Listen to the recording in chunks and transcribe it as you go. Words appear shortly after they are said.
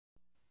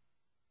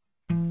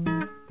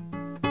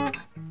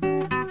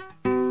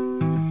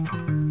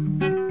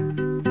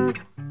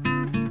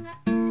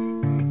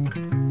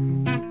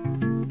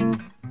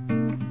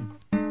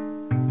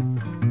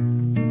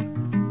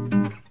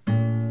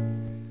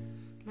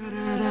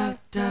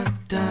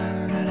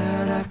da da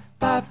da da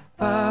ba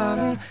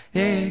ba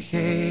yeah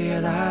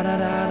yeah da da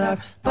da da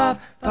ba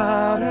ba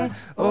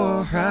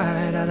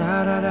alright da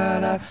da da da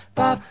da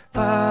ba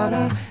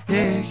ba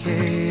yeah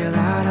yeah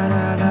da da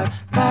da da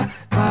ba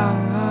ba.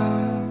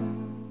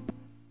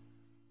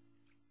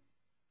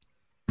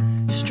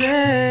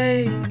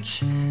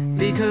 Strange,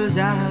 because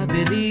I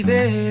believe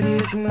it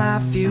is my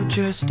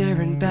future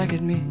staring back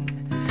at me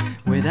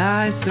with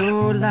eyes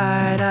so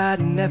light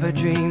I'd never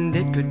dreamed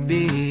it could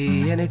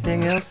be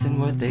anything else than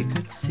what they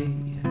could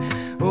see.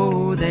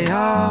 Oh, they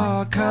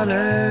are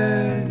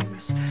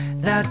colors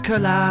that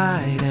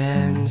collide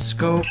and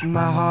scope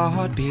my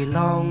heart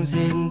belongs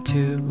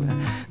into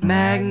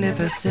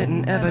magnificent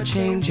and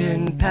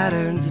ever-changing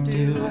patterns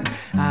do.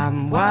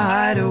 I'm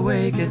wide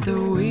awake at the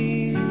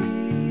wheel.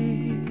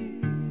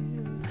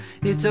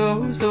 It's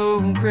oh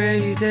so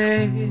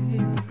crazy,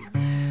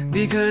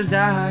 because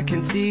I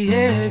can see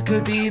it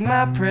could be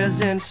my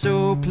present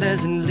so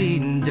pleasantly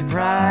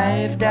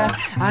deprived.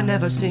 I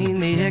never seen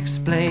the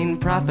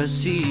explained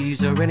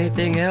prophecies or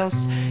anything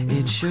else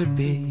it should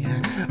be.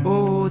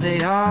 Oh, they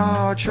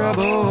are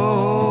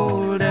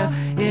troubled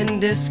in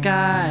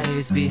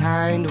disguise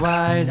behind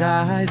wise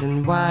eyes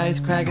and wise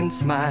crackin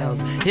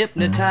smiles,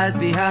 hypnotized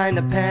behind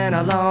the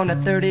panel on a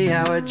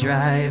 30-hour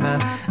drive.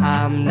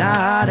 I'm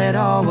not at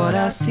all what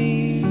I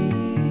see,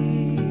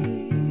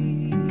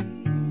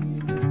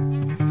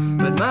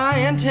 but my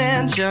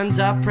intentions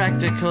are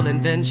practical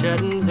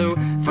inventions. Oh,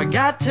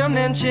 forgot to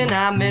mention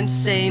I'm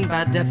insane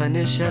by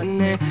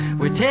definition.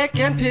 We're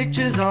taking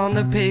pictures on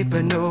the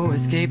paper, no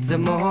escape the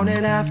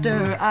morning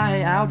after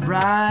I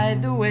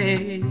outride the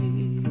way.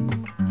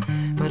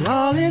 But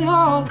all in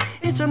all,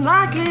 it's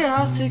unlikely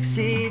I'll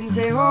succeed.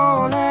 Say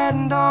all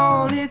and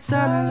all, it's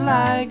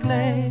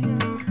unlikely.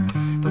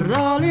 But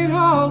all in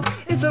all,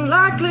 it's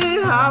unlikely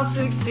I'll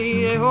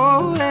succeed.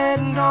 All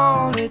and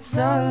all, it's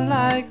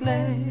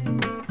unlikely.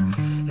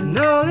 And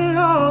all in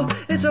all,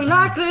 it's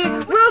unlikely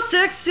we'll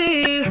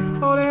succeed.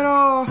 All in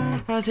all,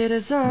 I said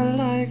it's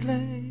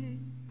unlikely.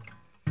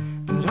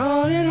 But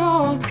all in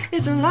all,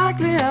 it's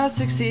unlikely I'll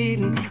succeed.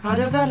 And I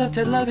developed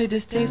a lovely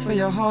distaste for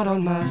your heart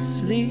on my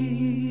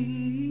sleeve.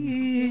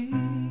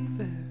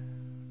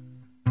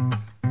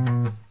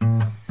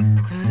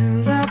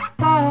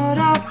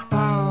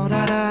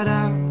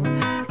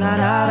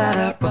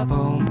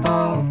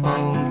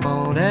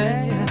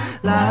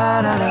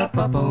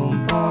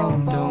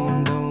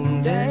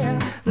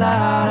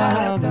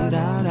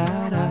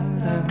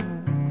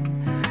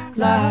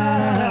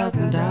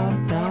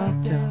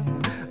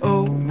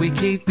 Oh, we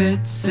keep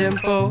it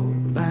simple,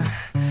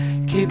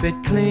 keep it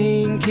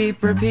clean,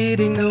 keep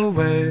repeating the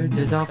words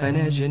as often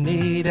as you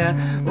need.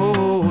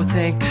 Oh,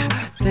 think,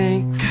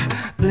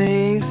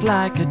 blinks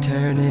like a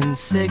turning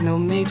signal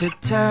me to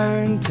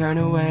turn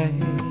away.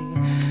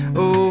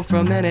 Oh,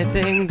 from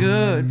anything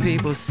good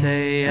people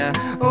say.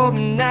 Oh,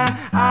 now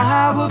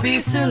I will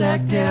be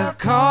selective,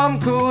 calm,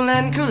 cool,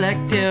 and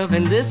collective,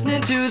 and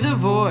listening to the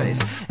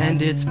voice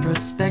and its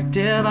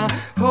perspective.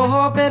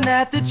 Hoping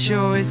that the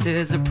choice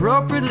is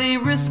appropriately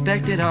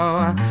respected.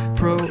 Oh,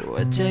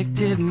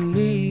 protective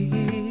me.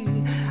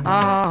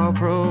 Oh,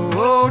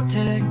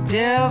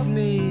 protective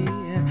me.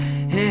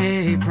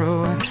 Hey,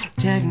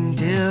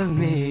 protective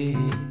me.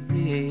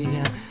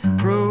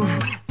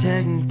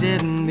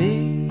 Protective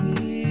me.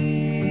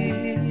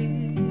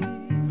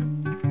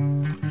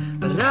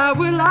 I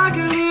would like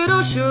a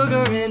little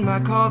sugar in my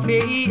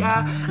coffee.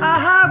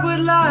 I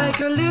would like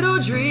a little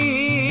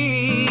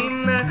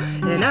dream,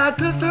 and I'd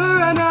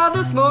prefer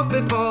another smoke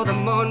before the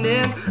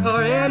morning,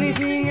 or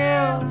anything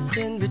else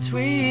in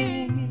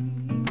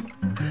between.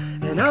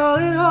 And all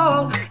in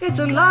all, it's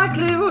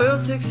unlikely we'll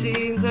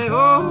succeed. Say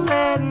all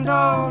and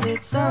all,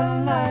 it's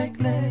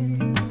unlikely.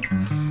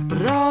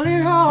 But all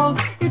in all,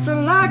 it's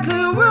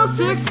unlikely we'll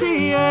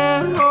succeed.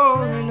 And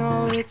all in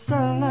all, it's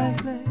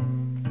unlikely.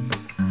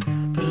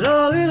 But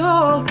all in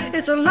all,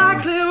 it's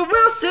unlikely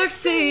we'll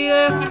succeed.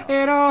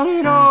 And all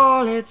in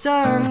all, it's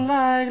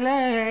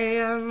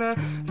unlikely.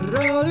 But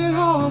all in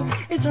all,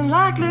 it's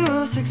unlikely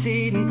we'll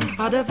succeed.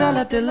 I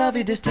developed a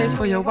lovely distaste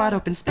for your wide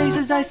open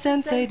spaces. I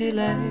sense a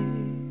delay.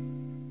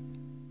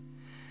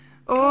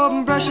 Oh,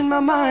 I'm brushing my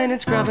mind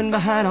and scrubbing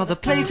behind all the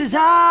places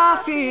I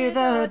fear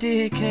the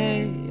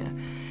decay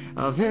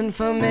of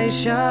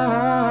information.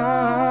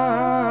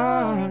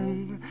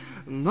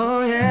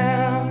 Oh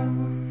yeah.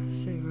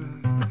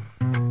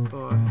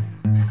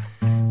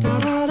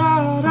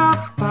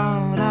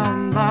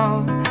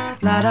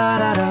 La da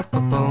da da ba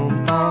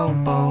boom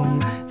boom boom,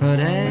 but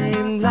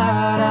aim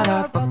la da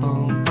da ba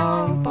boom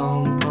boom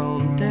boom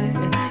boom day,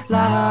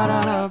 la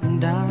da da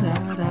da da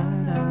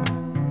da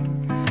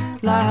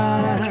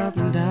la da da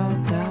da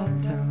da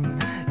da.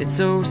 It's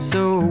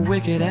so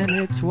wicked and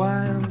it's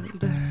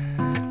wild.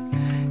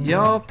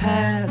 Your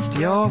past,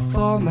 your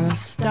former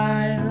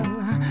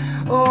style,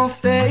 oh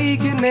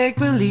fake and make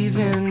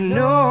believing,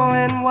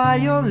 knowing why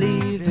you're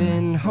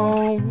leaving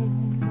home.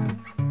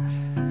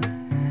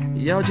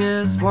 You're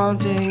just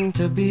wanting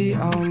to be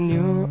on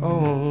your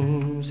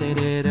own. Said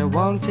it,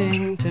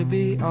 wanting to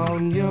be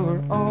on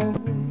your own.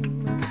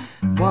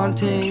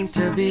 wanting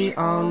to be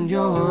on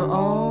your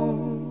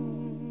own.